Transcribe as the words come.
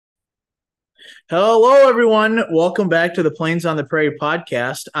Hello, everyone. Welcome back to the Plains on the Prairie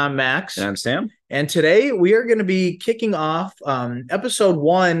podcast. I'm Max. And I'm Sam. And today we are going to be kicking off episode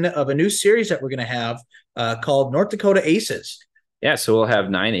one of a new series that we're going to have called North Dakota Aces. Yeah, so we'll have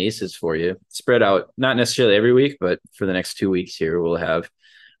 9 aces for you spread out, not necessarily every week, but for the next 2 weeks here, we'll have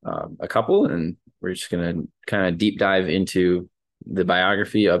a couple, and we're just going to kind of deep dive into the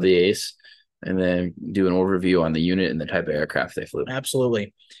biography of the ace and then do an overview on the unit and the type of aircraft they flew.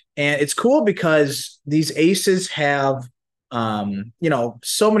 Absolutely. And it's cool because these aces have,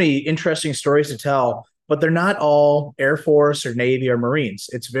 so many interesting stories to tell, but they're not all Air Force or Navy or Marines.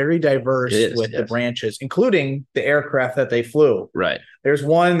 It's very diverse with the branches, including the aircraft that they flew. Right. There's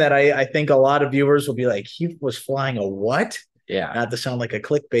one that I think a lot of viewers will be like, he was flying a what? Yeah. Not to sound like a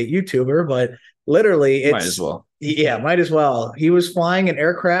clickbait YouTuber, but literally it's might as well. Yeah, might as well. He was flying an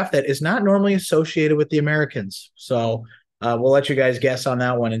aircraft that is not normally associated with the Americans. So we'll let you guys guess on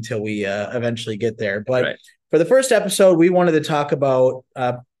that one until we eventually get there. But for the first episode, we wanted to talk about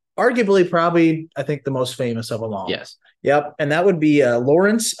arguably probably, I think, the most famous of them all. Yes. Yep. And that would be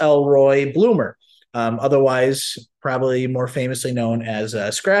Lawrence Elroy Blumer, otherwise probably more famously known as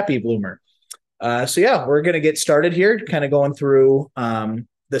Scrappy Blumer. We're going to get started here, kind of going through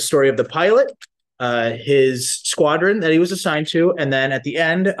the story of the pilot, his squadron that he was assigned to, and then at the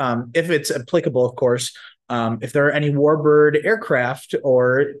end, if it's applicable, of course, if there are any warbird aircraft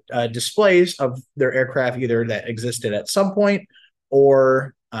or displays of their aircraft, either that existed at some point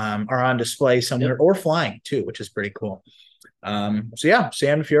or are on display somewhere, or flying too, which is pretty cool.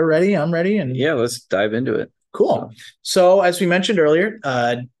 Sam, if you're ready, I'm ready. And yeah, let's dive into it. Cool. So as we mentioned earlier,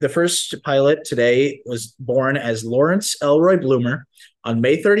 the first pilot today was born as Lawrence Elroy Blumer on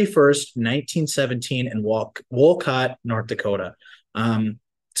May 31st, 1917 in Wolcott, North Dakota.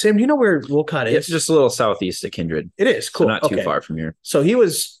 Sam, do you know where Wolcott is? It's just a little southeast of Kindred. It is. Cool. So not too far from here. So he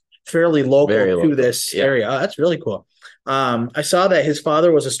was fairly local to this area. Oh, that's really cool. I saw that his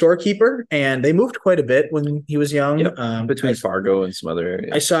father was a storekeeper, and they moved quite a bit when he was young. Between Fargo and some other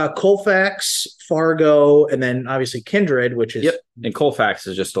areas. I saw Colfax, Fargo, and then obviously Kindred, which is and Colfax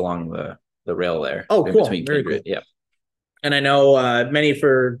is just along the rail there. Oh, cool. Between Very Kindred. Cool. And I know many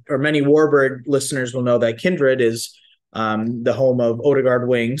Warbird listeners will know that Kindred is the home of Odegaard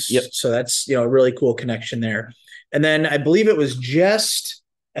Wings. So that's a really cool connection there. And then I believe it must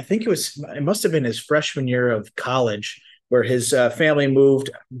have been his freshman year of college where his family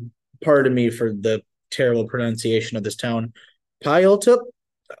moved, pardon me for the terrible pronunciation of this town, Puyallup.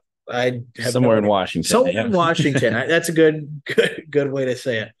 Somewhere in Washington. In Washington. That's a good way to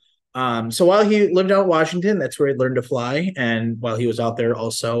say it. So while he lived out in Washington, that's where he learned to fly. And while he was out there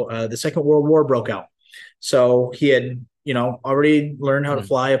also, the Second World War broke out. So he had, already learned how to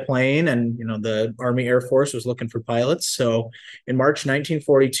fly a plane, and, the Army Air Force was looking for pilots. So in March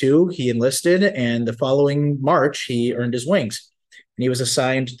 1942, he enlisted, and the following March, he earned his wings. And he was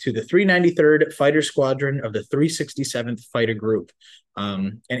assigned to the 393rd Fighter Squadron of the 367th Fighter Group.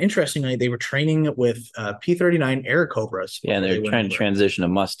 And interestingly, they were training with P-39 Air Cobras. Yeah, and they were trying to transition to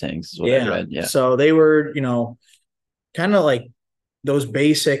Mustangs, is what I read. Yeah. So they were, kind of like those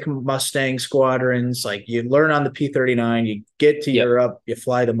basic Mustang squadrons. Like you learn on the P-39, you get to Europe, you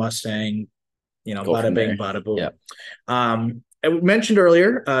fly the Mustang, bada bing, bada boom. I mentioned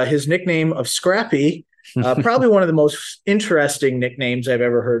earlier his nickname of Scrappy, probably one of the most interesting nicknames I've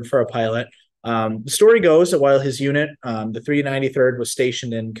ever heard for a pilot. The story goes that while his unit, the 393rd, was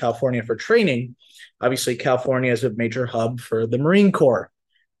stationed in California for training, obviously California is a major hub for the Marine Corps.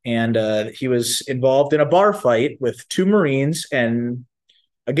 And he was involved in a bar fight with two Marines, and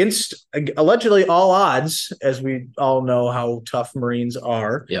against allegedly all odds, as we all know how tough Marines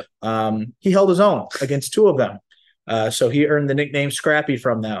are, he held his own against two of them. So he earned the nickname Scrappy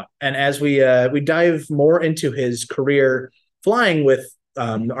from that. And as we dive more into his career flying with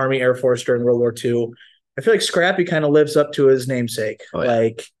the Army Air Force during World War II, I feel like Scrappy kind of lives up to his namesake.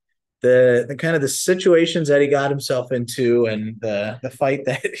 Like the kind of the situations that he got himself into, and the fight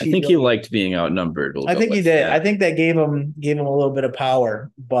that he liked being outnumbered. I think he did. I think that gave him a little bit of power.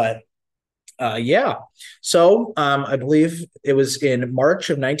 But so I believe it was in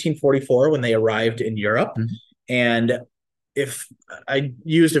March of 1944 when they arrived in Europe. And if I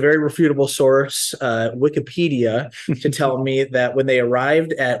used a very refutable source, Wikipedia, to tell me that when they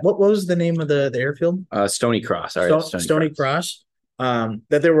arrived at, what was the name of the airfield? Stony Cross. Stony Cross.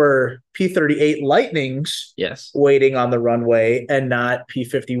 That there were P-38 Lightnings waiting on the runway and not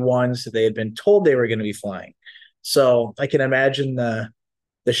P-51s that they had been told they were going to be flying. So I can imagine the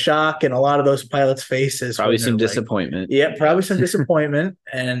shock in a lot of those pilots' faces. Probably some disappointment. Probably some disappointment.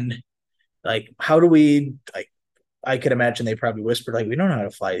 And like, how do we I could imagine they probably whispered, like, we don't know how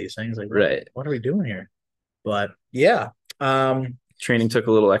to fly these things. Like, Right. what are we doing here? But yeah. Training took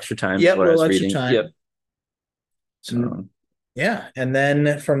a little extra time. Yep, a What I little was extra reading. time. Yep. So yeah. And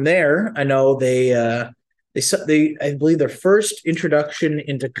then from there, I know they I believe their first introduction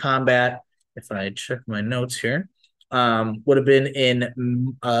into combat, if I check my notes here, would have been in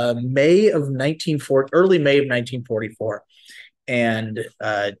May of 1940, early May of 1944. And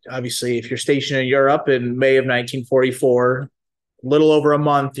obviously, if you're stationed in Europe in May of 1944, little over a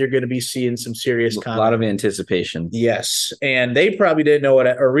month, you're going to be seeing some serious combat. A lot of anticipation. Yes. And they probably didn't know it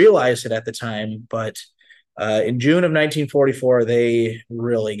or realize it at the time, but in June of 1944, they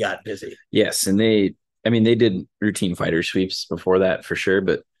really got busy. Yes. And they did routine fighter sweeps before that for sure,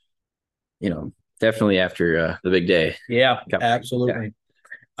 but definitely after the big day. Yeah, absolutely.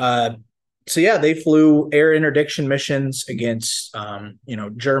 Yeah. So yeah, they flew air interdiction missions against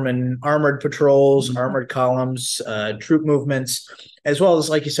German armored patrols, armored columns, troop movements, as well as,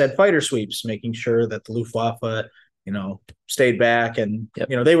 like you said, fighter sweeps, making sure that the Luftwaffe stayed back, and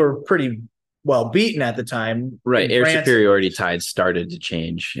they were pretty well beaten at the time. Right, air superiority tides started to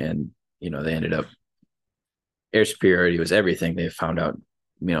change, and they ended up, air superiority was everything. They found out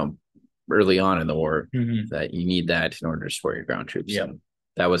early on in the war that you need that in order to support your ground troops. Yeah.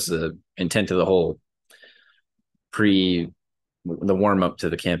 That was the intent of the whole the warm up to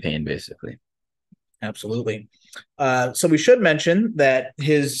the campaign, basically. Absolutely. So we should mention that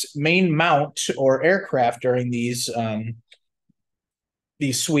his main mount or aircraft during these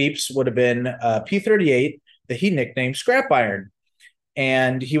sweeps would have been P-38 that he nicknamed Scrap Iron.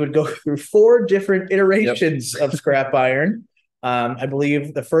 And he would go through 4 different iterations of Scrap Iron. I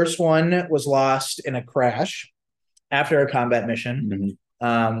believe the first one was lost in a crash after a combat mission.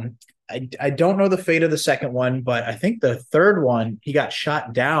 I don't know the fate of the second one, but I think the third one, he got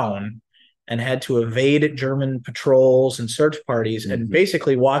shot down and had to evade German patrols and search parties and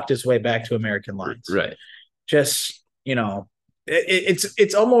basically walked his way back to American lines. Right. Just,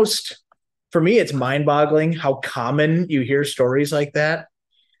 it's almost, for me, it's mind-boggling how common you hear stories like that.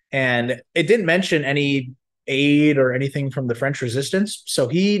 And it didn't mention any aid or anything from the French resistance. So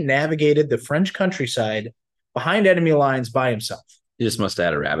he navigated the French countryside behind enemy lines by himself. He just must have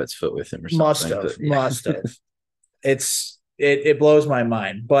had a rabbit's foot with him or something. Must have. It blows my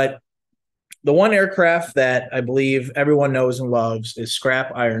mind. But the one aircraft that I believe everyone knows and loves is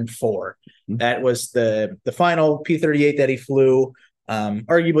Scrap Iron 4. That was the final P-38 that he flew,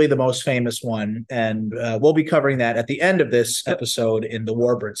 arguably the most famous one. And we'll be covering that at the end of this episode in the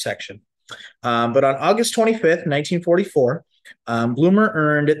Warbird section. But on August 25th, 1944, Blumer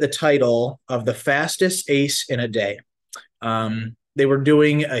earned the title of the fastest ace in a day. They were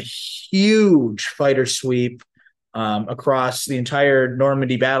doing a huge fighter sweep across the entire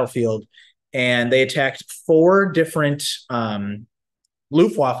Normandy battlefield, and they attacked 4 different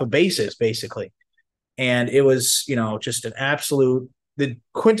Luftwaffe bases, basically. And it was, just an absolute, the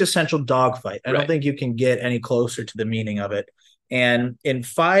quintessential dogfight. I don't think you can get any closer to the meaning of it. And in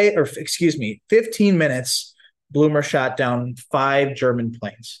 15 minutes, Blumer shot down 5 German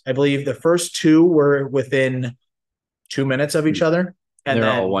planes. I believe the first 2 were within 2 minutes of each other. And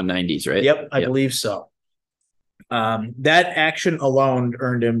they're all 190s, right? Yep, I believe so. That action alone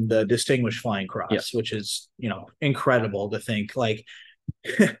earned him the Distinguished Flying Cross, which is, incredible to think. Like,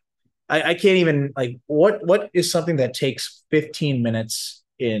 I can't even, like, what is something that takes 15 minutes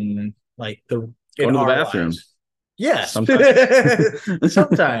in, like, going to the bathroom? Lives? Yeah,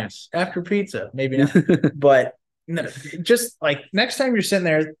 sometimes after pizza, maybe not. But no, just like next time you're sitting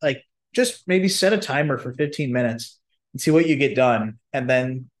there, like, just maybe set a timer for 15 minutes and see what you get done, and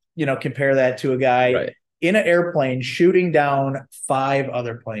then compare that to a guy in an airplane shooting down 5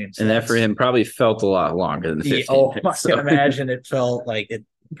 other planes. And that for him probably felt a lot longer than 15 minutes. I can imagine it felt like it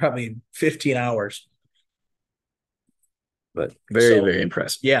probably 15 hours. But very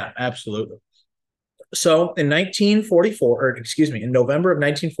impressive. Yeah, absolutely. So in in November of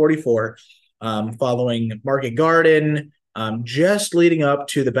 1944, following Market Garden, just leading up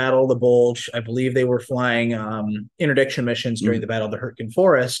to the Battle of the Bulge, I believe they were flying interdiction missions during the Battle of the Hurtgen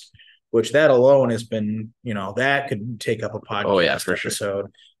Forest, which that alone has been, that could take up a podcast episode. Sure.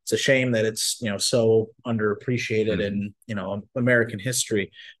 It's a shame that it's, so underappreciated in, American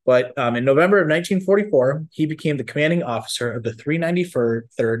history. But in November of 1944, he became the commanding officer of the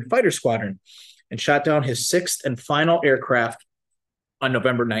 393rd Fighter Squadron and shot down his 6th and final aircraft on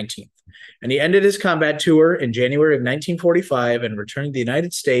November 19th. And he ended his combat tour in January of 1945 and returned to the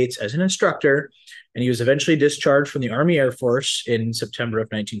United States as an instructor. And he was eventually discharged from the Army Air Force in September of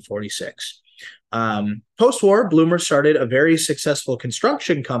 1946. Post-war, Blumer started a very successful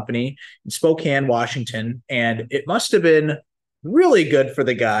construction company in Spokane, Washington, and it must have been really good for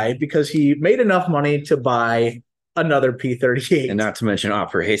the guy because he made enough money to buy another P-38. And not to mention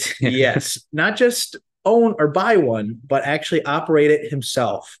operate. Yes, not just own or buy one, but actually operate it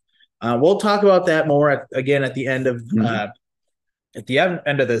himself. We'll talk about that more again at the end of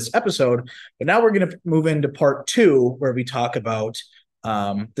this episode. But now we're going to move into part 2, where we talk about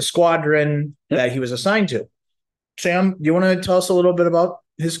the squadron that he was assigned to. Sam, do you want to tell us a little bit about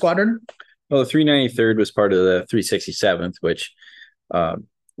his squadron? Well, the 393rd was part of the 367th, which,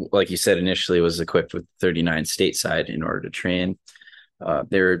 like you said, initially was equipped with 39 stateside in order to train.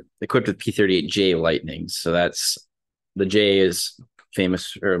 They're equipped with P-38J Lightnings. So the J is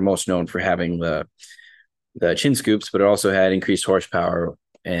famous or most known for having the chin scoops, but it also had increased horsepower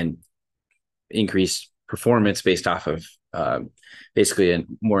and increased performance based off of basically a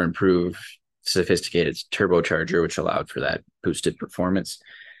more improved, sophisticated turbocharger, which allowed for that boosted performance.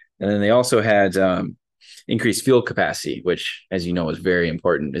 And then they also had increased fuel capacity, which, as you know, was very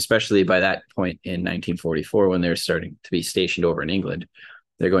important, especially by that point in 1944 when they're starting to be stationed over in England.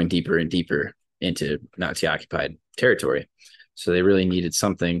 They're going deeper and deeper into Nazi-occupied territory. So they really needed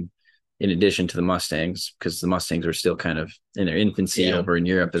something in addition to the Mustangs, because the Mustangs were still kind of in their infancy over in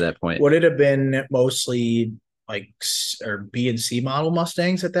Europe at that point. Would it have been mostly like or B and C model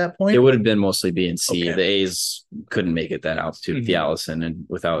Mustangs at that point? It would have been mostly B and C. Okay. The A's couldn't make it that altitude with the Allison and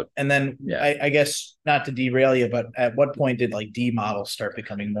without. And then I guess not to derail you, but at what point did like D models start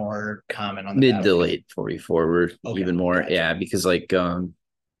becoming more common on the mid to late 44 were even more? Gotcha. Yeah, because like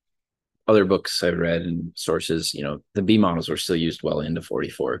other books I've read and sources, the B models were still used well into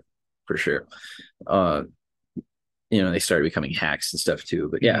 44 for sure. They started becoming hacks and stuff too,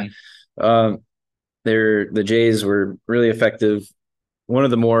 but yeah. The J's were really effective. One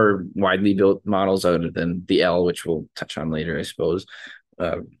of the more widely built models other than the L, which we'll touch on later, I suppose,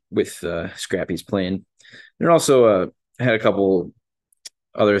 with Scrappy's plane. They're also had a couple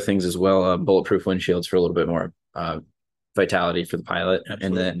other things as well, bulletproof windshields for a little bit more vitality for the pilot.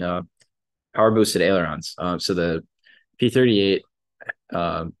 Absolutely. And then power boosted ailerons. So the P-38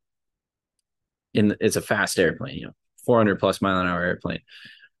 it's a fast airplane, 400 plus mile an hour airplane.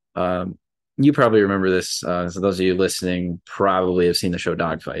 You probably remember this. So those of you listening probably have seen the show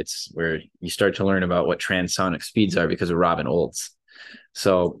Dogfights, where you start to learn about what transonic speeds are because of Robin Olds.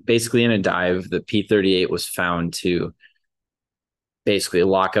 So basically in a dive, the P-38 was found to basically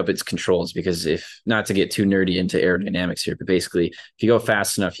lock up its controls, because if not to get too nerdy into aerodynamics here, but basically if you go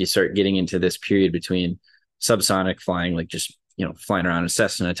fast enough, you start getting into this period between subsonic flying, like just, flying around in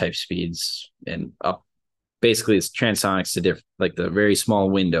Cessna type speeds and up. Basically it's transonics to like the very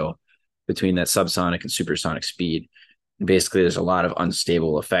small window between that subsonic and supersonic speed. And basically there's a lot of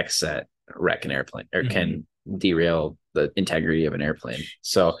unstable effects that wreck an airplane or can derail the integrity of an airplane.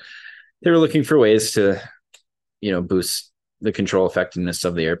 So they were looking for ways to, boost the control effectiveness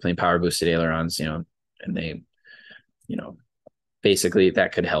of the airplane, power boosted ailerons, and they, basically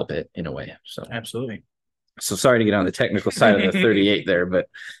that could help it in a way. So absolutely. So sorry to get on the technical side of the 38 there, but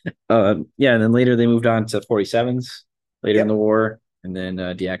and then later they moved on to 47s later in the war, and then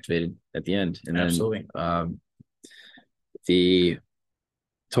deactivated at the end. And absolutely. Then the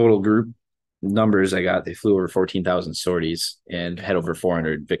total group numbers they flew over 14,000 sorties and had over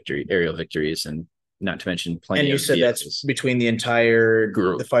 400 aerial victories, and not to mention plenty. And you said vehicles. That's between the entire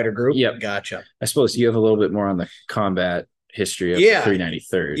group, the fighter group? Yep. Gotcha. I suppose you have a little bit more on the combat history of the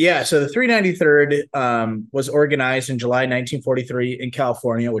 393rd. Yeah, so the 393rd was organized in July 1943 in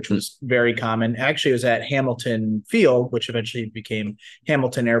California, which was very common. Actually, it was at Hamilton Field, which eventually became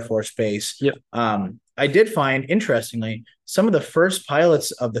Hamilton Air Force Base. Yep. I did find, interestingly, some of the first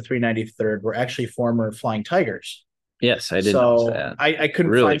pilots of the 393rd were actually former Flying Tigers. Yes, I did know that. I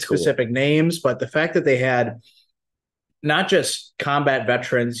couldn't find specific names, but the fact that they had not just combat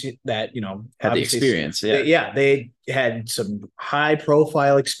veterans that, had the experience. They had some high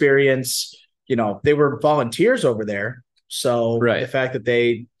profile experience. They were volunteers over there. So the fact that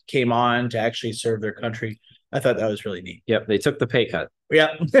they came on to actually serve their country, I thought that was really neat. Yep. They took the pay cut.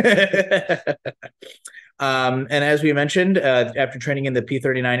 Yeah. And as we mentioned, after training in the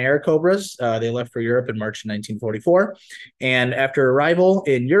P-39 Air Cobras, they left for Europe in March 1944. And after arrival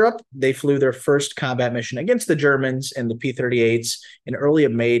in Europe, they flew their first combat mission against the Germans in the P-38s in early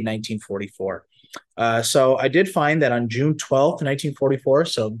May 1944. So I did find that on June 12th, 1944,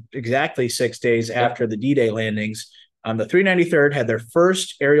 so exactly 6 days after the D-Day landings, the 393rd had their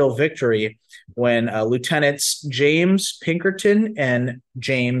first aerial victory when Lieutenants James Pinkerton and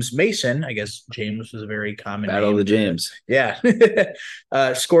James Mason, I guess James was a very common Battle name. of the James. Yeah.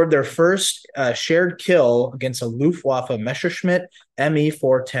 Scored their first shared kill against a Luftwaffe Messerschmitt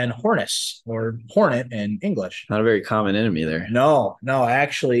Me-410 Hornet in English. Not a very common enemy there. No,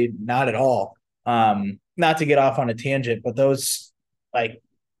 actually not at all. Not to get off on a tangent, but those, like,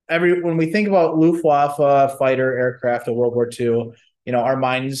 when we think about Luftwaffe fighter aircraft of World War II, our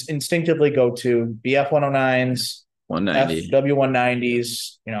minds instinctively go to BF-109s, 190,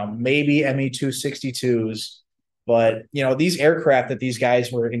 FW-190s, maybe Me-262s. But, these aircraft that these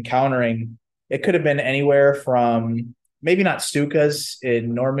guys were encountering, it could have been anywhere from maybe not Stukas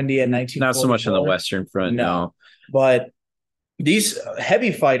in Normandy in 1944. Not so much on the Western Front, no. But these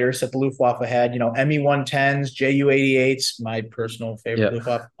heavy fighters that the Luftwaffe had, Me-110s, Ju-88s, my personal favorite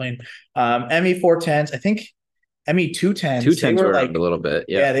Luftwaffe plane, Me-410s, I think Me-210s. 210s were like a little bit,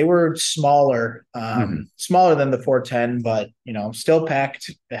 yeah, they were smaller, smaller than the 410, but still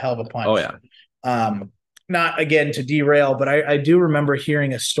packed a hell of a punch. Oh yeah. Not again to derail, but I do remember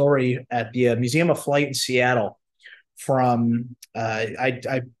hearing a story at the Museum of Flight in Seattle from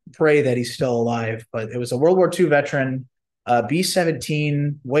I pray that he's still alive, but it was a World War II veteran,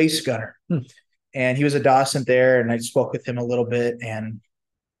 B-17 waist gunner. And he was a docent there, and I spoke with him a little bit, and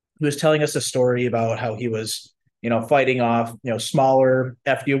he was telling us a story about how he was, fighting off, smaller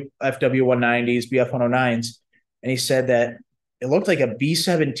FW-190s, BF-109s. And he said that it looked like a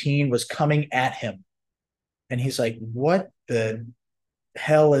B-17 was coming at him. And he's like, what the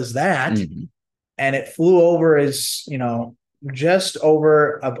hell is that? Mm-hmm. And it flew over his, just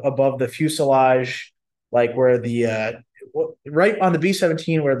over above the fuselage, like where the, right on the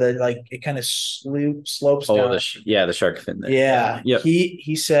B-17 where it kind of slopes down. The shark fin there. Yeah. Yep.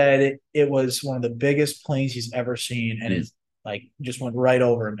 He said it was one of the biggest planes he's ever seen, and it just went right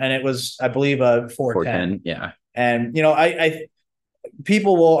over him. And it was, I believe, a 410. Yeah. And I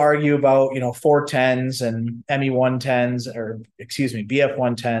people will argue about 410s and Me-110s, or excuse me,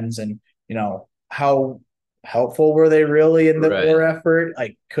 BF-110s, and how helpful were they really in the war effort?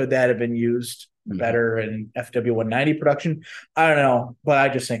 Like, could that have been used better in FW-190 production? I don't know, but I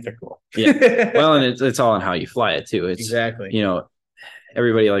just think they're cool. Yeah. Well, and it's all on how you fly it too. It's exactly.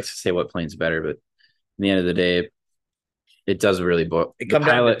 Everybody likes to say what plane's better, but at the end of the day, it does really boil. The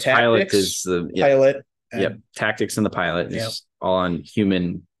pilot is the pilot. Yep. Tactics and the pilot is all on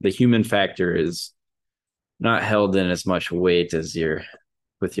human. The human factor is not held in as much weight as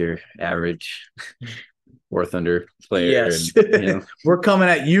with your average War Thunder player. Yes. And, we're coming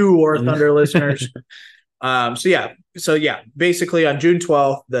at you, War Thunder listeners. So basically on June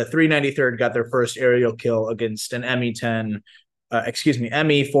 12th, the 393rd got their first aerial kill against an Me-410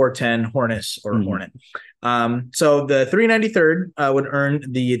 Hornet. So the 393rd would earn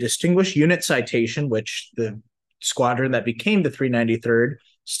the Distinguished Unit Citation, which the squadron that became the 393rd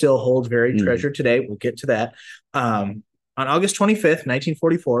still holds very treasured today. We'll get to that. On August 25th,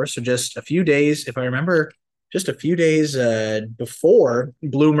 1944, so just a few days, if I remember, before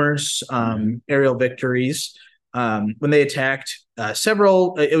Blumer's aerial victories, when they attacked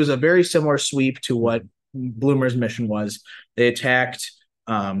several, it was a very similar sweep to what Blumer's mission was. They attacked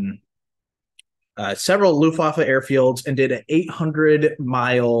several Luftwaffe airfields and did an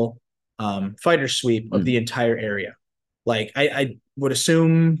 800-mile fighter sweep of the entire area. Like, I would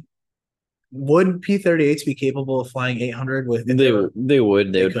assume, would P-38s be capable of flying 800 with? They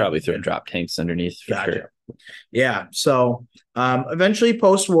would probably throw drop tanks underneath for sure. Yeah. So eventually,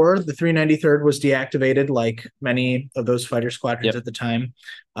 post-war, the 393rd was deactivated, like many of those fighter squadrons at the time,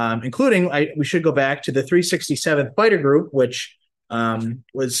 including, we should go back to the 367th Fighter Group, which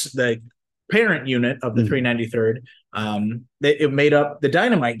was the parent unit of the 393rd. It made up the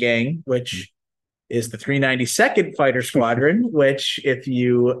Dynamite Gang, which is the 392nd Fighter Squadron, which, if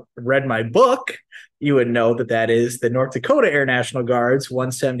you read my book, you would know that is the North Dakota Air National Guard's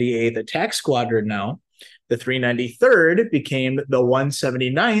 178th Attack Squadron now. The 393rd became the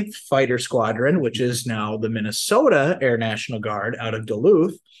 179th Fighter Squadron, which is now the Minnesota Air National Guard out of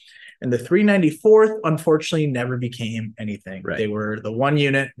Duluth. And the 394th, unfortunately, never became anything. Right. They were the one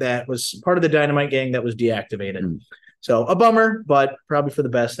unit that was part of the Dynamite Gang that was deactivated. So a bummer, but probably for the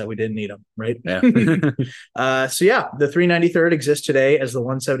best that we didn't need them, right? Yeah. The 393rd exists today as the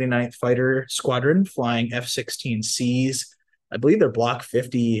 179th Fighter Squadron, flying F-16Cs. I believe they're Block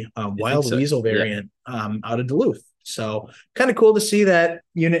 50 Wild Weasel variant out of Duluth. So kind of cool to see that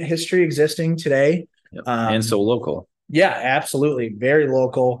unit history existing today. Yep. And so local. Yeah, absolutely. Very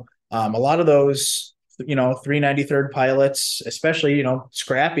local. A lot of those, 393rd pilots, especially,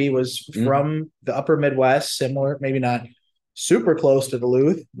 Scrappy was from the upper Midwest, similar, maybe not super close to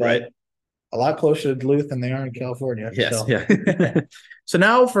Duluth, but a lot closer to Duluth than they are in California. Yes, so. yeah. So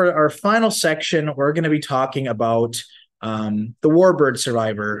now for our final section, we're going to be talking about the Warbird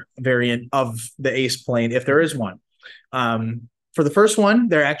Survivor variant of the Ace plane, if there is one. For the first one,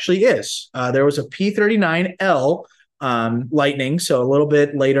 there actually is. There was a P-39L Lightning, so a little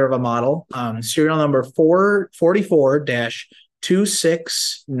bit later of a model, serial number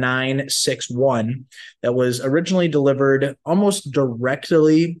 444-26961 that was originally delivered almost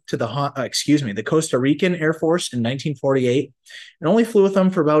directly to the Costa Rican Air Force in 1948, and only flew with them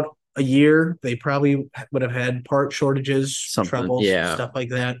for about a year. They probably would have had part shortages, troubles, stuff like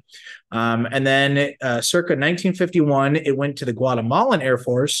that. And then circa 1951, it went to the Guatemalan Air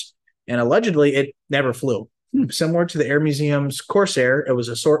Force, and allegedly it never flew. Similar to the Air Museum's Corsair, it was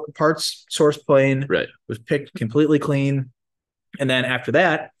a parts source plane. Right. It was picked completely clean. And then after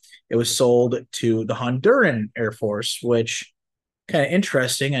that, it was sold to the Honduran Air Force, which kind of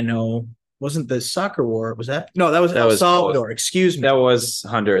interesting. I know wasn't the soccer war. Was that? No, that was El Salvador. Excuse me. That was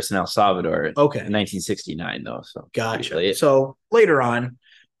Honduras and El Salvador. Okay. In 1969, though. So gotcha. So later on,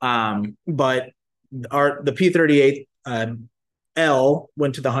 but the P-38 L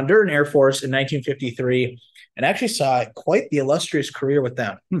went to the Honduran Air Force in 1953 and actually saw quite the illustrious career with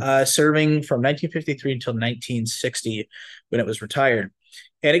them, serving from 1953 until 1960 when it was retired.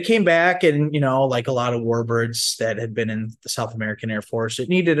 And it came back, and, like a lot of warbirds that had been in the South American Air Force, it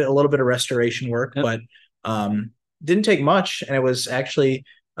needed a little bit of restoration work, but didn't take much. And it was actually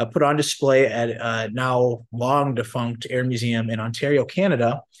put on display at now long defunct Air Museum in Ontario,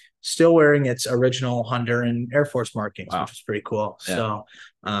 Canada, still wearing its original Honduran Air Force markings, which is pretty cool. Yeah. So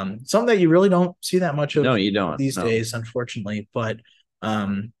something that you really don't see that much of these days, unfortunately. But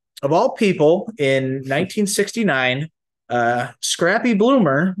of all people, in 1969, Scrappy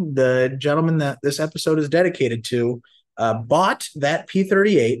Blumer, the gentleman that this episode is dedicated to, bought that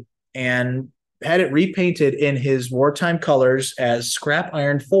P-38 and had it repainted in his wartime colors as Scrap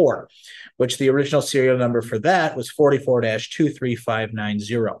Iron 4, which the original serial number for that was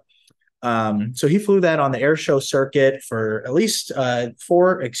 44-23590. So he flew that on the air show circuit for at least 3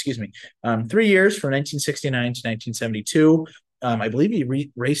 years, from 1969 to 1972. I believe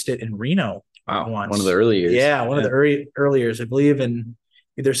he raced it in Reno. Wow, once. One of the early years. Yeah, one of the early years, I believe, in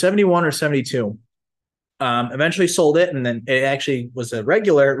either 71 or 72. Eventually sold it, and then it actually was a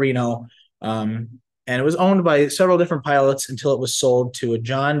regular at Reno, and it was owned by several different pilots until it was sold to a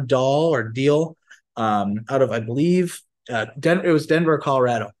John Deal out of, I believe, it was Denver,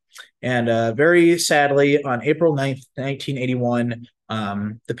 Colorado. And very sadly, on April 9th, 1981,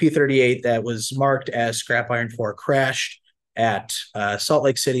 the P-38 that was marked as Scrap Iron 4 crashed at Salt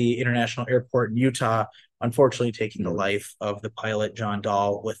Lake City International Airport in Utah, unfortunately taking the life of the pilot, John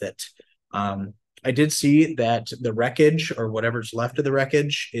Dahl, with it. I did see that the wreckage, or whatever's left of the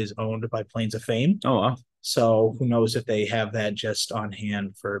wreckage, is owned by Planes of Fame. Oh, wow. So who knows if they have that just on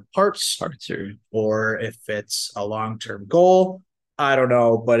hand for parts or if it's a long-term goal. I don't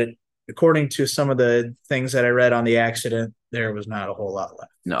know, but according to some of the things that I read on the accident, there was not a whole lot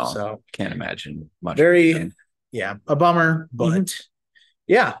left. No, so can't imagine much. A bummer, but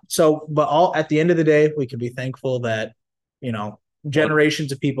yeah. So, but at the end of the day, we can be thankful that,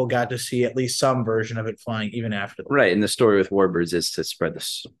 generations of people got to see at least some version of it flying even after. Right. And the story with Warbirds is to spread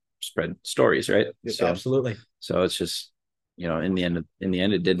stories, right? So, absolutely. So it's just, in the end,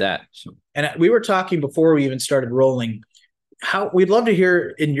 it did that. So. And we were talking before we even started rolling, how we'd love to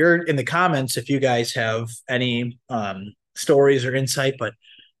hear in the comments if you guys have any stories or insight, but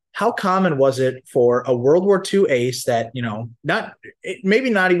how common was it for a World War II ace that, maybe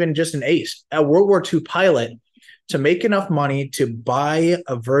not even just an ace, a World War II pilot to make enough money to buy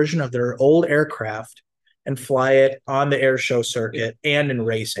a version of their old aircraft and fly it on the air show circuit and in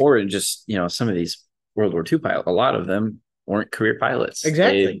racing? Or just, some of these World War II pilots, a lot of them weren't career pilots.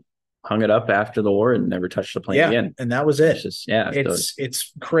 Exactly. They hung it up after the war and never touched the plane again. And that was it.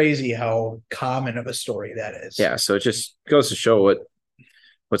 It's crazy how common of a story that is. Yeah. So it just goes to show what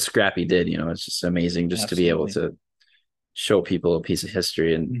Scrappy did. It's just amazing just to be able to show people a piece of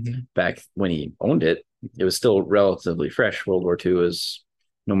history. And back when he owned it, it was still relatively fresh. World War II was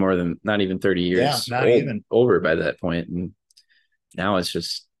not even 30 years over by that point. And now it's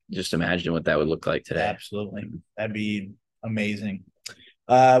just imagine what that would look like today. Absolutely. That'd be amazing.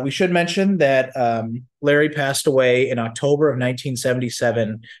 We should mention that Larry passed away in October of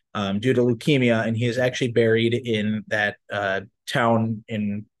 1977 due to leukemia, and he is actually buried in that town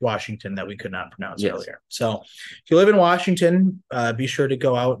in Washington that we could not pronounce earlier. So if you live in Washington, be sure to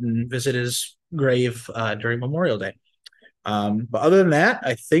go out and visit his grave during Memorial Day. But other than that,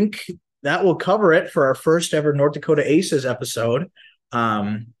 I think that will cover it for our first ever North Dakota Aces episode.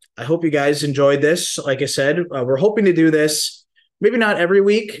 I hope you guys enjoyed this. Like I said, we're hoping to do this maybe not every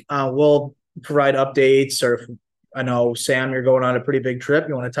week. We'll provide updates, or I know, Sam, you're going on a pretty big trip.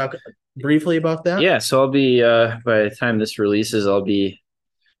 You want to talk briefly about that? Yeah, so I'll be by the time this releases, I'll be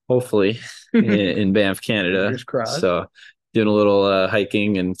hopefully in Banff, Canada. Fingers crossed. So doing a little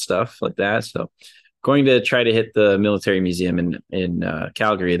hiking and stuff like that. So going to try to hit the military museum in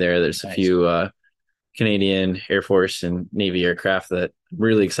Calgary there. There's a few Canadian Air Force and Navy aircraft that I'm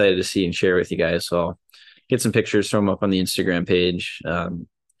really excited to see and share with you guys. So I'll get some pictures from up on the Instagram page. I'm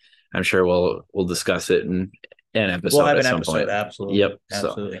sure we'll discuss it in an episode. We'll have at an some episode, point. absolutely. Yep.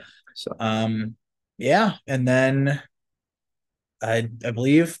 Absolutely. So yeah, and then I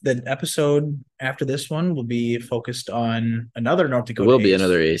believe the episode after this one will be focused on another North it Dakota will be ace.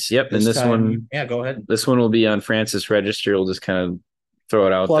 another ace. Yep. And this time, one, yeah, go ahead. This one will be on Francis Register. We'll just kind of throw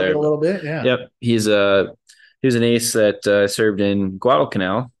it out Plug there it a little bit. Yeah. Yep. He was an ace that served in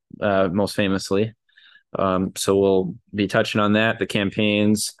Guadalcanal, most famously. So we'll be touching on that, the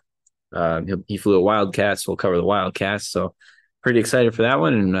campaigns. He flew a Wildcats. So we'll cover the Wildcats. So pretty excited for that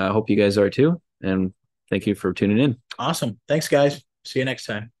one, and hope you guys are too. And thank you for tuning in. Awesome. Thanks, guys. See you next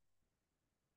time.